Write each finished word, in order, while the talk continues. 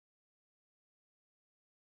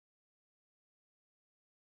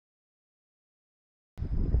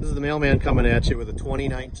This is the mailman coming at you with a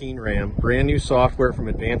 2019 Ram. Brand new software from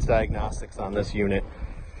Advanced Diagnostics on this unit.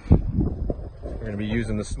 We're going to be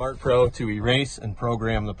using the Smart Pro to erase and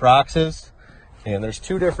program the proxies. And there's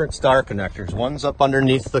two different star connectors. One's up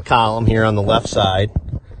underneath the column here on the left side.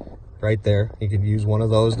 Right there. You could use one of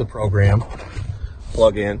those to program,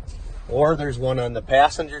 plug in. Or there's one on the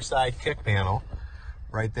passenger side kick panel,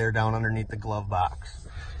 right there down underneath the glove box.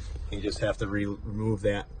 You just have to remove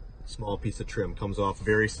that small piece of trim. Comes off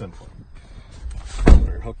very simple.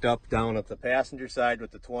 We're hooked up down at the passenger side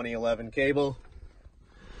with the 2011 cable.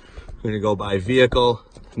 We're going to go by vehicle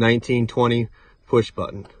 1920 push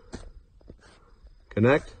button.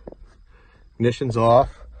 Connect. Ignition's off.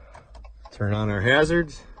 Turn on our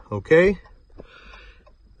hazards. Okay.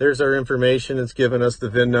 There's our information. It's giving us the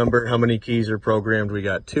VIN number, how many keys are programmed. We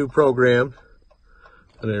got 2 programmed.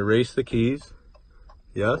 I'm going to erase the keys.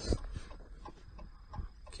 Yes.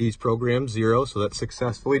 Keys programmed 0, so that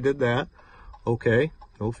successfully did that. Okay,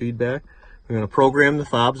 no feedback. We're going to program the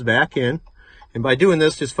fobs back in. And by doing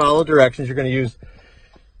this, just follow directions. You're going to use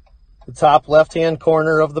the top left-hand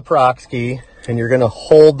corner of the prox key, and you're going to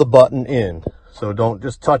hold the button in. So don't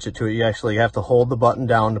just touch it to it. You actually have to hold the button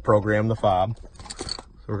down to program the fob.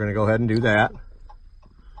 So we're going to go ahead and do that.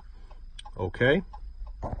 Okay.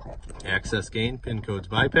 Access gain, pin codes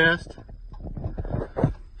bypassed.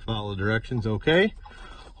 Follow directions, okay.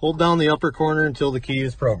 Hold down the upper corner until the key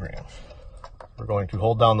is programmed. We're going to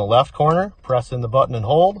hold down the left corner, press in the button and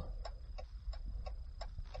hold.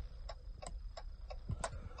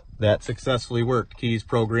 That successfully worked. Keys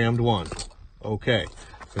programmed 1. Okay.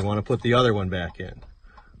 We want to put the other one back in.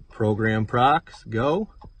 Program prox, go.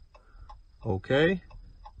 Okay.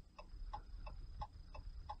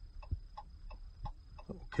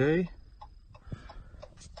 Okay.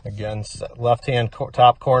 Again, left-hand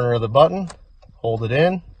top corner of the button. Hold it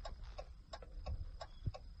in.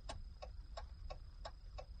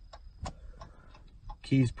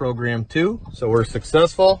 Keys programmed 2. So we're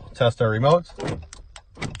successful. Test our remotes.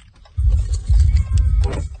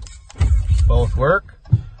 Both work.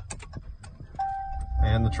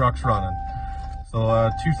 And the truck's running. So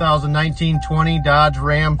 2019-20 Dodge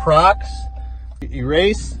Ram Prox.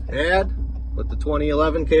 Erase, add, with the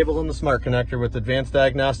 2011 cable and the smart connector with Advanced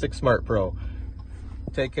Diagnostics Smart Pro.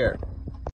 Take care.